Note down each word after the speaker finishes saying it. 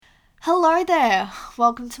Hello there,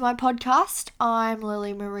 welcome to my podcast. I'm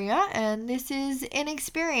Lily Maria and this is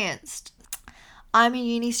Inexperienced. I'm a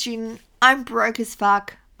uni student, I'm broke as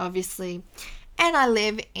fuck, obviously, and I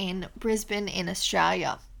live in Brisbane in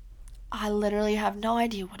Australia. I literally have no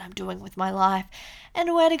idea what I'm doing with my life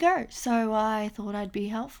and where to go, so I thought I'd be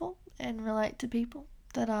helpful and relate to people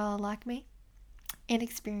that are like me,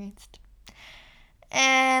 inexperienced.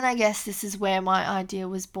 And I guess this is where my idea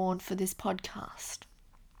was born for this podcast.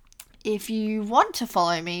 If you want to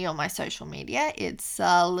follow me on my social media, it's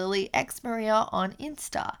Lily X Maria on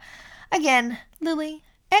Insta. Again, Lily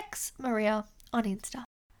X Maria on Insta.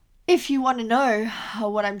 If you want to know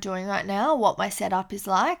what I'm doing right now, what my setup is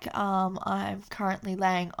like, I'm currently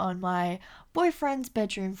laying on my boyfriend's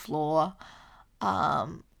bedroom floor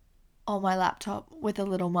on my laptop with a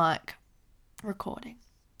little mic recording.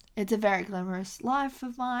 It's a very glamorous life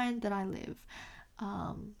of mine that I live.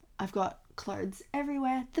 I've got clothes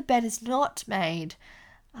everywhere. The bed is not made.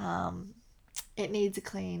 It needs a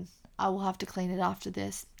clean. I will have to clean it after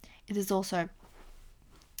this. It is also,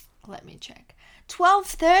 let me check,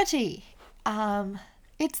 12:30.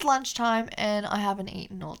 It's lunchtime and I haven't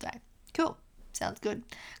eaten all day. Cool. Sounds good.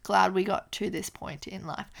 Glad we got to this point in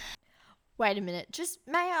life. Wait a minute. Just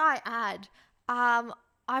may I add,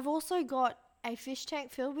 I've also got a fish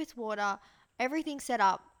tank filled with water, everything set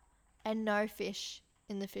up, and no fish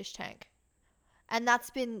in the fish tank. And that's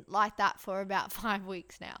been like that for about 5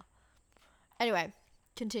 weeks now. Anyway,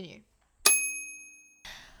 continue.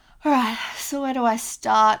 Alright, so where do I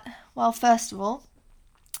start? Well, first of all,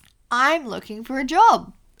 I'm looking for a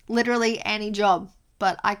job. Literally any job.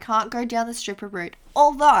 But I can't go down the stripper route.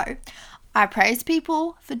 Although, I praise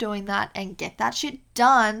people for doing that and get that shit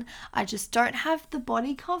done. I just don't have the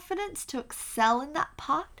body confidence to excel in that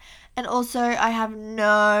part. And also, I have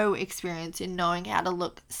no experience in knowing how to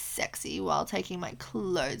look sexy while taking my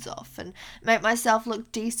clothes off and make myself look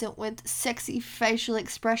decent with sexy facial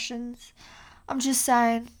expressions. I'm just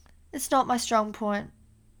saying, it's not my strong point.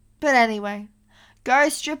 But anyway, go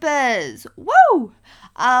strippers! Woo!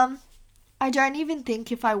 I don't even think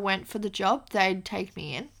if I went for the job, they'd take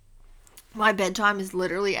me in. My bedtime is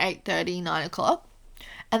literally 8:30, 9 o'clock.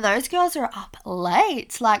 And those girls are up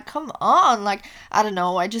late. Like, come on. Like, I don't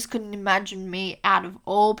know. I just couldn't imagine me out of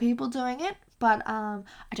all people doing it. But I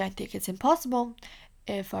don't think it's impossible.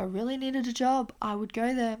 If I really needed a job, I would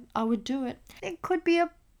go there. I would do it. It could be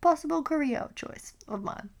a possible career choice of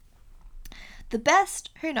mine. The best,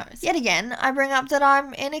 who knows? Yet again, I bring up that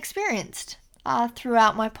I'm inexperienced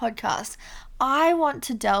throughout my podcast. I want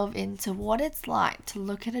to delve into what it's like to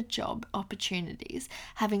look at a job opportunities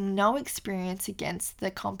having no experience against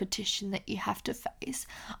the competition that you have to face,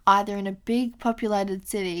 either in a big populated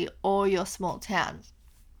city or your small town.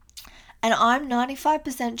 And I'm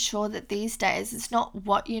 95% sure that these days it's not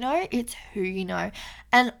what you know, it's who you know.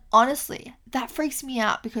 And honestly, that freaks me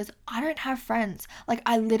out because I don't have friends. Like,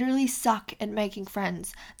 I literally suck at making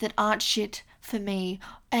friends that aren't shit for me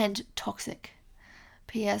and toxic.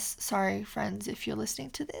 P.S. Sorry, friends, if you're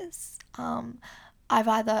listening to this. I've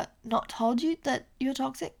either not told you that you're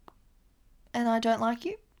toxic and I don't like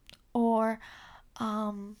you, or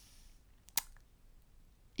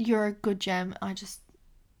you're a good gem. I just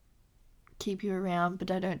keep you around,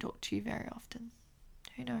 but I don't talk to you very often.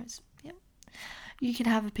 Who knows? Yeah. You can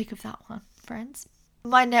have a pick of that one, friends.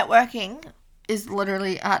 My networking is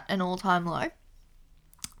literally at an all-time low,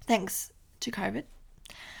 thanks to COVID.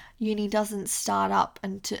 Uni doesn't start up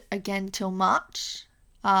again till March,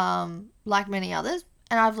 like many others.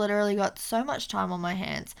 And I've literally got so much time on my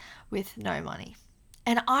hands with no money.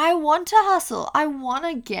 And I want to hustle. I want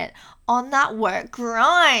to get on that work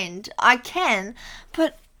grind. I can,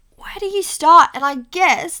 but where do you start? And I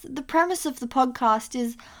guess the premise of the podcast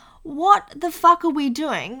is, what the fuck are we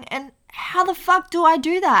doing? And how the fuck do I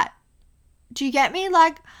do that? Do you get me?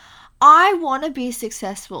 Like, I want to be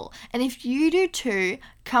successful, and if you do too,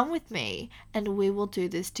 come with me and we will do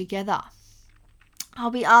this together. I'll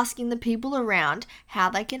be asking the people around how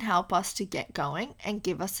they can help us to get going and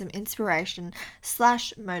give us some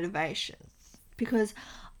inspiration/motivation, because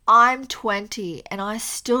I'm 20 and I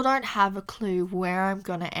still don't have a clue where I'm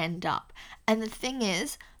going to end up. And the thing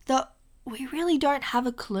is that we really don't have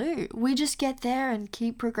a clue. We just get there and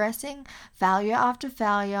keep progressing, failure after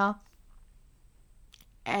failure,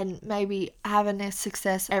 and maybe having a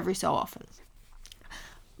success every so often.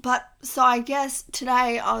 But so I guess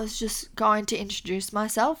today I was just going to introduce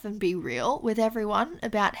myself and be real with everyone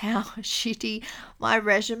about how shitty my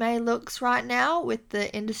resume looks right now with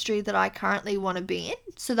the industry that I currently want to be in.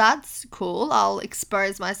 So that's cool. I'll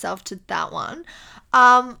expose myself to that one.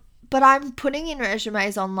 But I'm putting in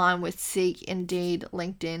resumes online with Seek, Indeed,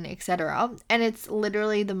 LinkedIn, etc. And it's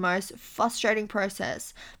literally the most frustrating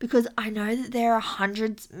process because I know that there are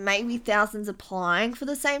hundreds, maybe thousands applying for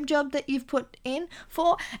the same job that you've put in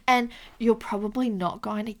for, and you're probably not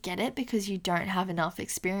going to get it because you don't have enough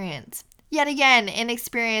experience. Yet again,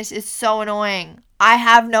 inexperience is so annoying. I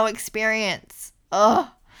have no experience. Ugh.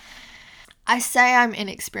 I say I'm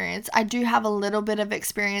inexperienced. I do have a little bit of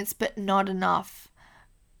experience, but not enough.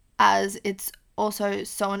 As it's also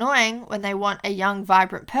so annoying when they want a young,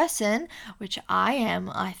 vibrant person, which I am,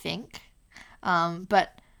 I think.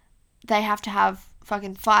 But they have to have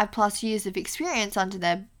fucking 5+ years of experience under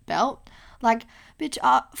their belt. Like, bitch,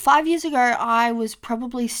 5 years ago, I was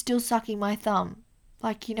probably still sucking my thumb.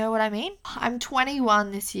 Like, you know what I mean? I'm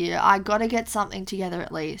 21 this year. I gotta get something together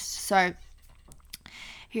at least. So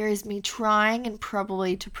here is me trying and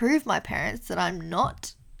probably to prove my parents that I'm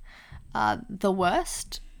not the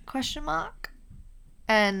worst, ?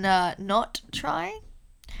 And not trying.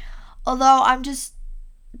 Although I'm just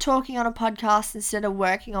talking on a podcast instead of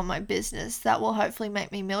working on my business that will hopefully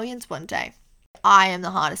make me millions one day. I am the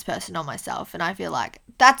hardest person on myself, and I feel like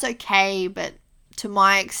that's okay, but to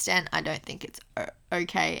my extent, I don't think it's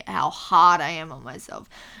okay how hard I am on myself,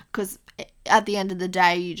 because at the end of the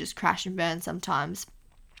day, you just crash and burn sometimes.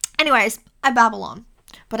 Anyways, I babble on,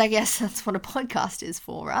 but I guess that's what a podcast is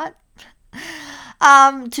for, right?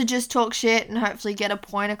 To just talk shit and hopefully get a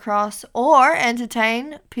point across, or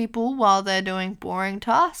entertain people while they're doing boring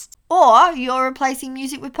tasks, or you're replacing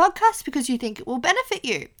music with podcasts because you think it will benefit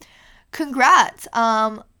you. Congrats.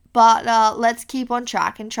 But let's keep on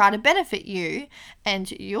track and try to benefit you and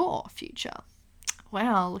your future.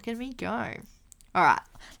 Wow, look at me go. All right,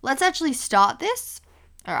 let's actually start this.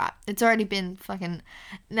 All right, it's already been fucking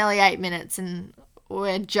nearly 8 minutes and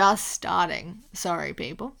we're just starting. Sorry,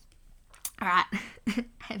 people. All right.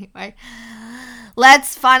 Anyway,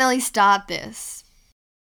 let's finally start this.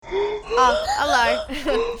 Hello.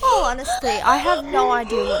 Oh, honestly, I have no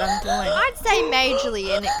idea what I'm doing. I'd say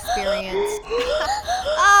majorly inexperienced.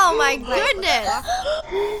 Oh my goodness.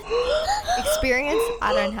 Experience?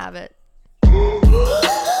 I don't have it.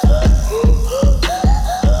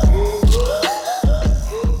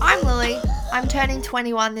 I'm Lily. I'm turning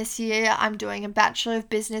 21 this year. I'm doing a Bachelor of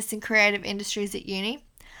Business and Creative Industries at uni.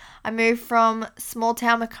 I moved from small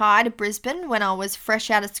town Mackay to Brisbane when I was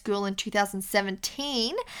fresh out of school in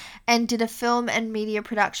 2017 and did a film and media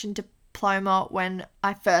production diploma when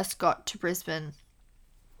I first got to Brisbane.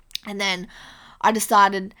 And then I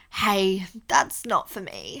decided, hey, that's not for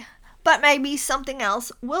me, but maybe something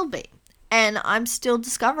else will be. And I'm still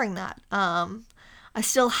discovering that. I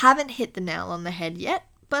still haven't hit the nail on the head yet,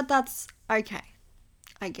 but that's okay,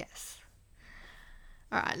 I guess.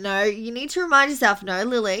 Alright, no, you need to remind yourself, no,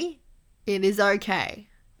 Lily, it is okay.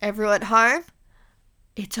 Everyone at home,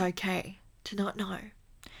 it's okay to not know.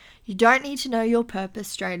 You don't need to know your purpose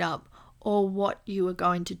straight up or what you are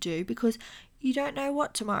going to do because you don't know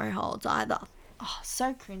what tomorrow holds either. Oh,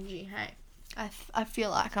 so cringy, hey. I feel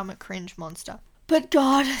like I'm a cringe monster. But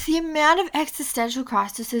God, the amount of existential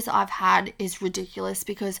crises I've had is ridiculous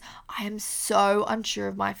because I am so unsure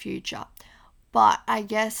of my future. But I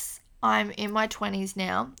guess I'm in my 20s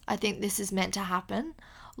now. I think this is meant to happen.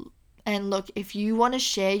 And look, if you want to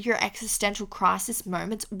share your existential crisis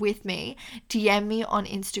moments with me, DM me on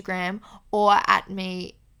Instagram or at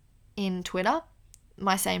me in Twitter.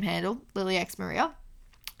 My same handle, LilyXMaria.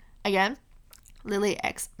 Again,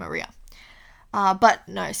 LilyXMaria. But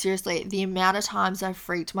no, seriously, the amount of times I've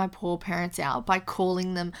freaked my poor parents out by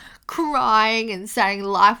calling them crying and saying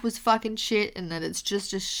life was fucking shit and that it's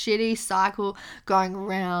just a shitty cycle going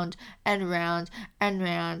round and round and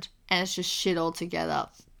round and it's just shit altogether.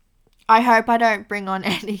 I hope I don't bring on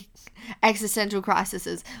any existential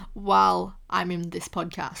crises while I'm in this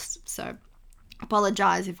podcast. So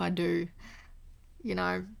apologize if I do,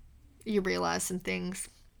 you realize some things.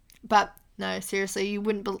 But no, seriously, you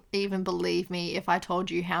wouldn't even believe me if I told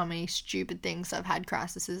you how many stupid things I've had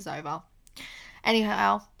crises over.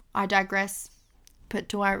 Anyhow, I digress. But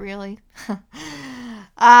do I really?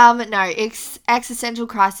 No, existential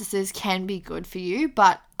crises can be good for you,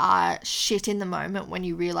 but shit in the moment when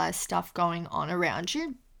you realize stuff going on around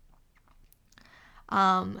you.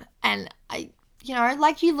 And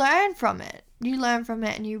you learn from it. You learn from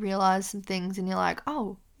it and you realize some things and you're like,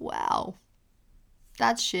 oh, wow.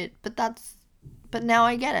 That's shit, but now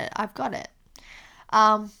I get it. I've got it.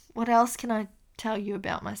 What else can I tell you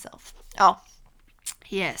about myself? Oh,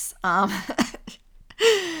 yes.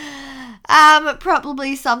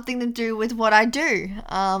 Probably something to do with what I do.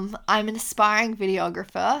 I'm an aspiring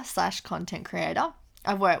videographer / content creator.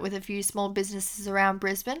 I've worked with a few small businesses around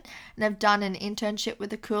Brisbane, and I've done an internship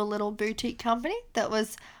with a cool little boutique company that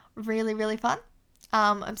was really, really fun.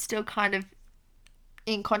 I'm still kind of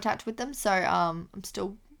in contact with them, so I'm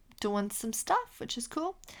still doing some stuff, which is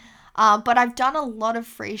cool. But I've done a lot of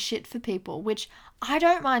free shit for people, which I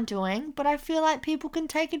don't mind doing, but I feel like people can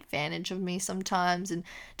take advantage of me sometimes and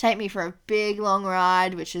take me for a big long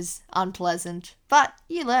ride, which is unpleasant, but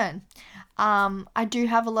you learn. I do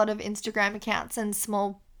have a lot of Instagram accounts and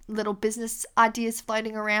small little business ideas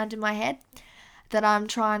floating around in my head that I'm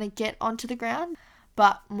trying to get onto the ground,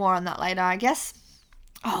 but more on that later, I guess.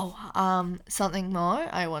 Something more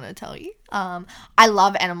I want to tell you. I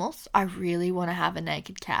love animals. I really want to have a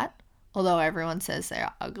naked cat, although everyone says they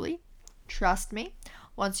are ugly. Trust me,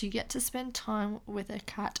 once you get to spend time with a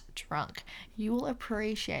cat drunk, you will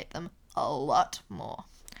appreciate them a lot more.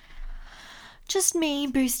 Just me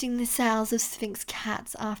boosting the sales of Sphinx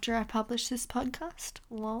cats after I publish this podcast.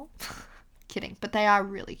 Lol. Kidding, but they are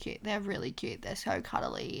really cute. They're really cute. They're so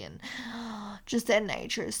cuddly, and just their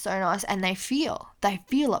nature is so nice, and they feel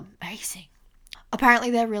amazing.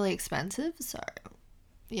 Apparently they're really expensive, so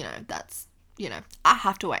that's I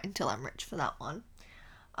have to wait until I'm rich for that one.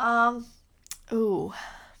 I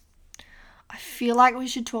feel like we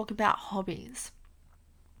should talk about hobbies.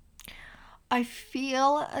 I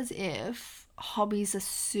feel as if hobbies are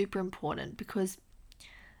super important because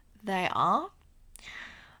they are.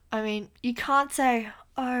 I mean, you can't say,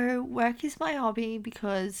 oh, work is my hobby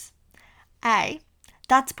because A,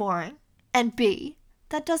 that's boring, and B,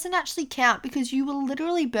 that doesn't actually count because you will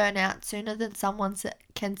literally burn out sooner than someone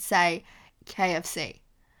can say KFC.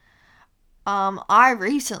 I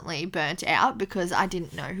recently burnt out because I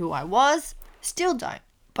didn't know who I was. Still don't,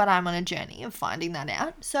 but I'm on a journey of finding that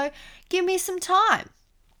out, so give me some time.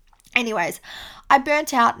 Anyways, I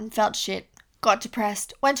burnt out and felt shit, got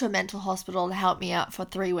depressed, went to a mental hospital to help me out for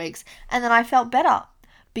 3 weeks, and then I felt better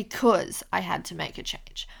because I had to make a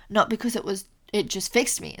change, not because it just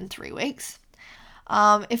fixed me in 3 weeks.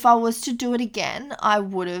 If I was to do it again, I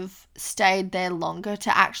would have stayed there longer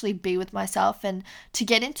to actually be with myself and to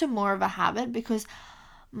get into more of a habit because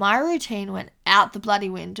my routine went out the bloody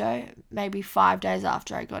window maybe 5 days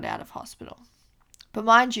after I got out of hospital. But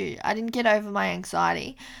mind you, I didn't get over my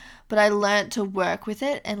anxiety, but I learnt to work with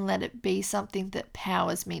it and let it be something that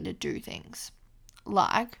powers me to do things.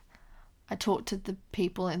 Like, I talked to the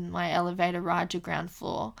people in my elevator ride to ground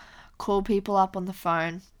floor, called people up on the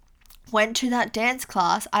phone, went to that dance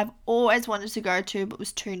class I've always wanted to go to but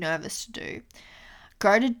was too nervous to do.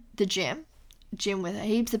 Go to the gym with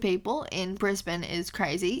heaps of people in Brisbane is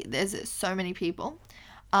crazy. There's so many people.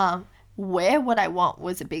 Wear what I want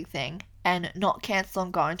was a big thing, and not cancel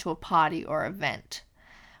on going to a party or event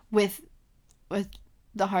with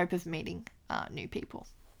the hope of meeting new people.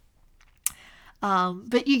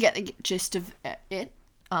 But you get the gist of it.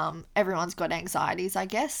 Everyone's got anxieties, I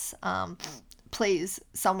guess. Please,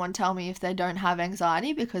 someone tell me if they don't have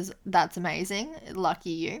anxiety because that's amazing.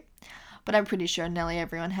 Lucky you. But I'm pretty sure nearly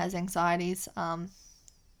everyone has anxieties and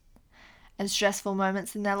stressful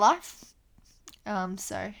moments in their life.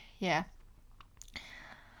 So, yeah.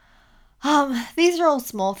 These are all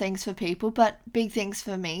small things for people, but big things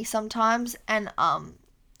for me sometimes. And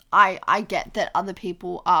I get that other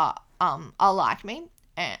people are like me.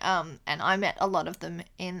 And I met a lot of them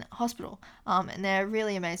in hospital. And they're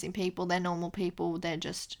really amazing people. They're normal people. They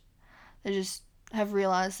just have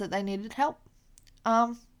realized that they needed help.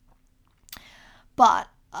 But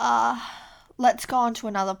let's go on to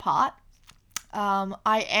another part.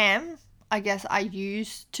 I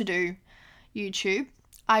used to do YouTube.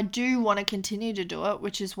 I do want to continue to do it,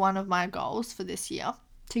 which is one of my goals for this year,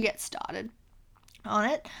 to get started on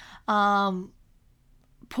it.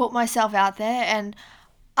 Put myself out there and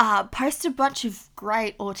post a bunch of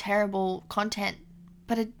great or terrible content.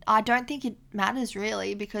 But I don't think it matters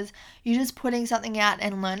really because you're just putting something out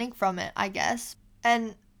and learning from it, I guess.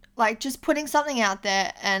 And just putting something out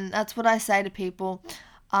there, and that's what I say to people.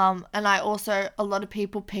 And a lot of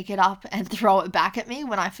people pick it up and throw it back at me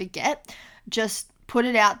when I forget. Just put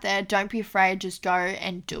it out there. Don't be afraid. Just go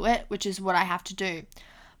and do it, which is what I have to do.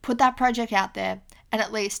 Put that project out there, and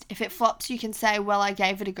at least if it flops, you can say, well, I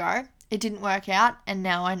gave it a go. It didn't work out, and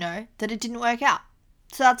now I know that it didn't work out.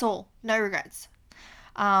 So that's all. No regrets.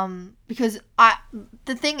 Because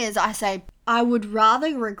the thing is, I say, I would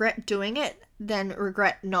rather regret doing it than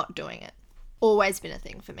regret not doing it. Always been a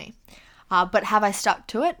thing for me. But have I stuck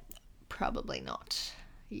to it? Probably not.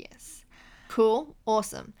 Yes. Cool.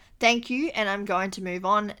 Awesome. Thank you. And I'm going to move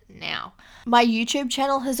on now. My YouTube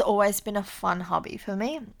channel has always been a fun hobby for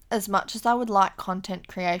me. As much as I would like content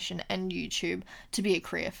creation and YouTube to be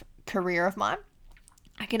a career of mine,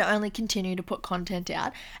 I can only continue to put content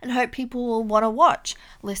out and hope people will want to watch,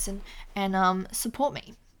 listen, and support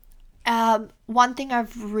me. One thing I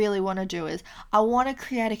really want to do is I want to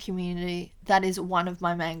create a community. That is one of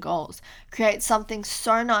my main goals. Create something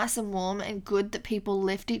so nice and warm and good that people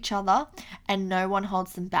lift each other and no one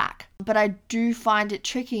holds them back. But I do find it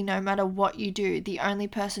tricky no matter what you do. The only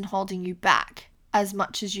person holding you back, as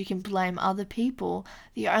much as you can blame other people,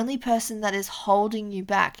 the only person that is holding you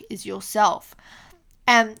back is yourself.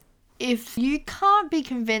 And if you can't be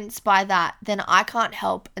convinced by that, then I can't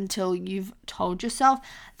help until you've told yourself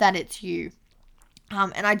that it's you.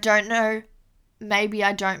 And I don't know, maybe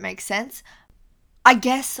I don't make sense. I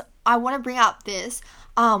guess I want to bring up this.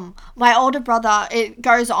 My older brother, it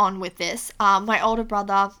goes on with this. My older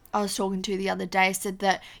brother I was talking to the other day said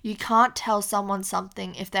that you can't tell someone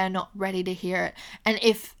something if they're not ready to hear it. And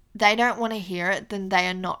if they don't want to hear it, then they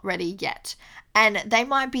are not ready yet. And they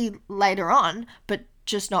might be later on, but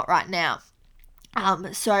just not right now.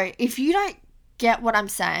 So if you don't get what I'm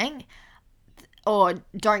saying or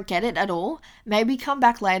don't get it at all, maybe come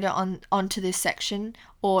back later onto this section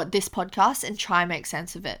or this podcast and try and make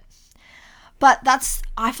sense of it. But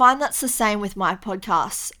I find that's the same with my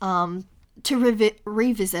podcasts. To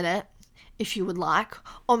revisit it if you would like,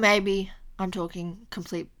 or maybe I'm talking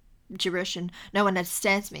complete gibberish and no one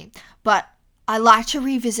understands me, but I like to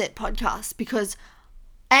revisit podcasts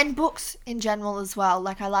and books in general as well.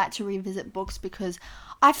 Like, I like to revisit books because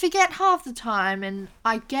I forget half the time and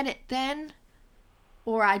I get it then,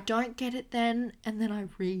 or I don't get it then, and then I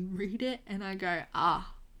reread it and I go,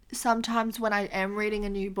 Sometimes when I am reading a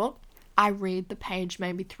new book, I read the page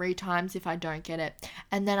maybe 3 times if I don't get it.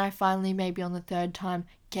 And then I finally, maybe on the 3rd time,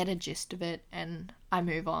 get a gist of it and I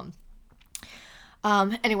move on.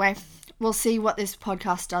 Anyway, we'll see what this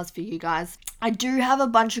podcast does for you guys. I do have a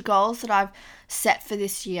bunch of goals that I've set for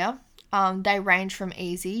this year. They range from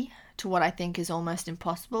easy to what I think is almost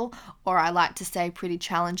impossible, or I like to say pretty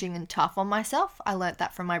challenging and tough on myself. I learnt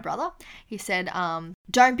that from my brother. He said,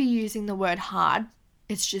 don't be using the word hard.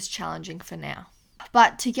 It's just challenging for now.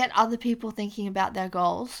 But to get other people thinking about their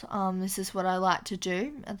goals, this is what I like to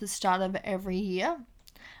do at the start of every year.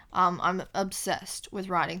 I'm obsessed with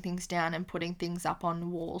writing things down and putting things up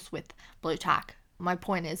on walls with blue tack. My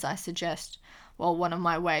point is, one of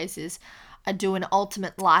my ways is I do an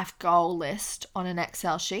ultimate life goal list on an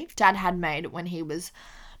Excel sheet. Dad had made when he was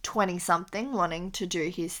 20 something, wanting to do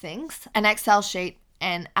his things. An Excel sheet,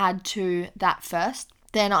 and add to that first.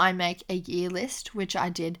 Then I make a year list, which I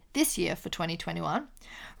did this year for 2021.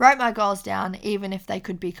 Wrote my goals down, even if they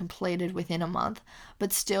could be completed within a month,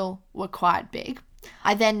 but still were quite big.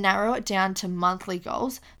 I then narrow it down to monthly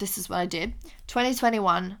goals. This is what I did.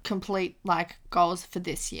 2021 complete goals for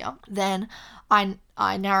this year. Then I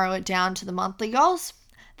narrow it down to the monthly goals.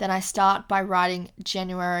 Then I start by writing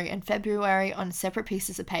January and February on separate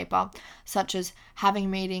pieces of paper, such as having a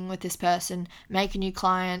meeting with this person, make a new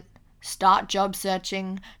client, start job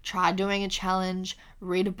searching, try doing a challenge,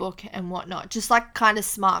 read a book and whatnot. Just kind of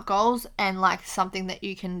SMART goals and something that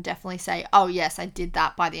you can definitely say, oh yes, I did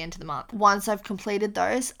that by the end of the month. Once I've completed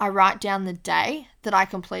those, I write down the day that I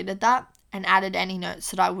completed that and added any notes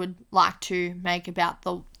that I would like to make about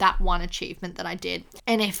that one achievement that I did.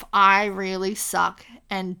 And if I really suck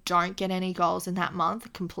and don't get any goals in that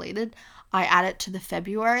month completed, I add it to the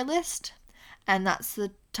February list. And that's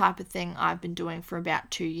the type of thing I've been doing for about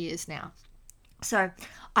 2 years now. So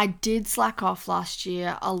I did slack off last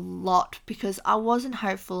year a lot because I wasn't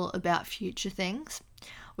hopeful about future things,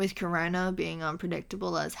 with Corona being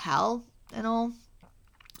unpredictable as hell and all.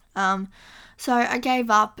 So I gave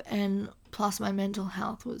up, and plus my mental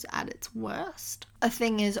health was at its worst. A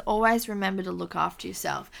thing is, always remember to look after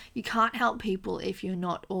yourself. You can't help people if you're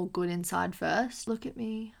not all good inside first. Look at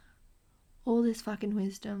me. All this fucking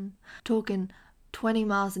wisdom. Talking 20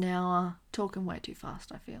 miles an hour. Talking way too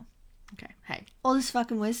fast, I feel. Okay, hey. All this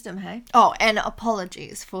fucking wisdom, hey? Oh, and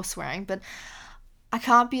apologies for swearing, but I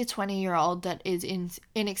can't be a 20-year-old that is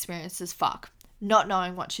inexperienced as fuck, not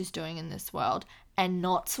knowing what she's doing in this world, and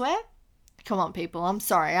not swear. Come on, people. I'm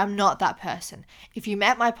sorry. I'm not that person. If you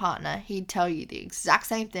met my partner, he'd tell you the exact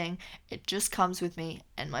same thing. It just comes with me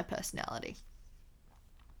and my personality.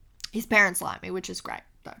 His parents like me, which is great,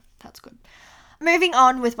 though. That's good. Moving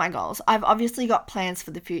on with my goals. I've obviously got plans for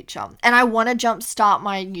the future, and I want to jumpstart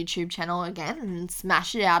my YouTube channel again and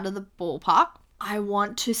smash it out of the ballpark. I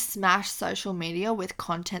want to smash social media with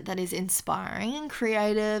content that is inspiring and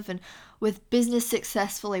creative, and with business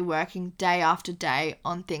successfully working day after day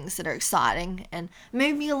on things that are exciting and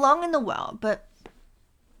move me along in the world. But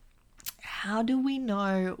how do we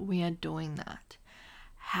know we are doing that?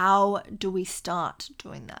 How do we start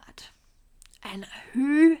doing that? And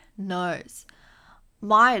who knows?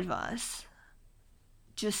 My advice,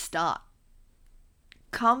 just start.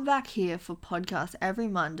 Come back here for podcasts every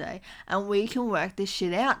Monday and we can work this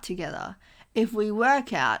shit out together. If we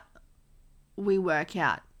work out, we work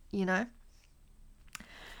out, you know?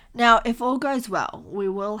 Now, if all goes well, we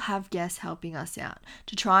will have guests helping us out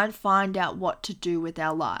to try and find out what to do with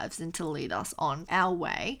our lives and to lead us on our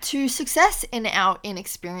way to success in our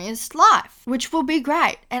inexperienced life, which will be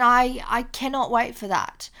great. And I cannot wait for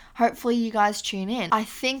that. Hopefully you guys tune in. I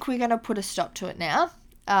think we're going to put a stop to it now.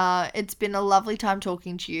 It's been a lovely time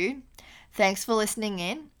talking to you. Thanks for listening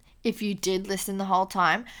in. If you did listen the whole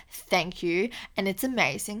time, thank you. And it's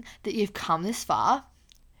amazing that you've come this far.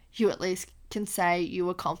 You at least can say you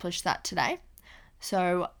accomplished that today.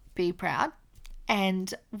 So be proud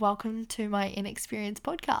and welcome to my Inexperienced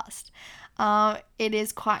podcast. It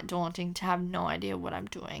is quite daunting to have no idea what I'm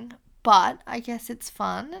doing, but I guess it's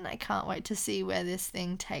fun and I can't wait to see where this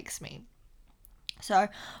thing takes me. So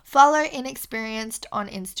follow Inexperienced on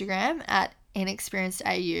Instagram at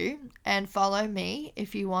InexperiencedAU and follow me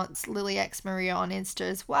if you want Lily X Maria on Insta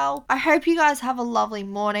as well. I hope you guys have a lovely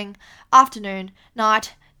morning, afternoon,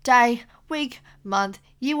 night, day, week, month,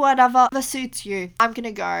 year, whatever suits you. I'm going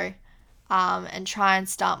to go and try and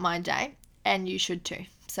start my day, and you should too.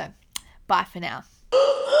 So, bye for now.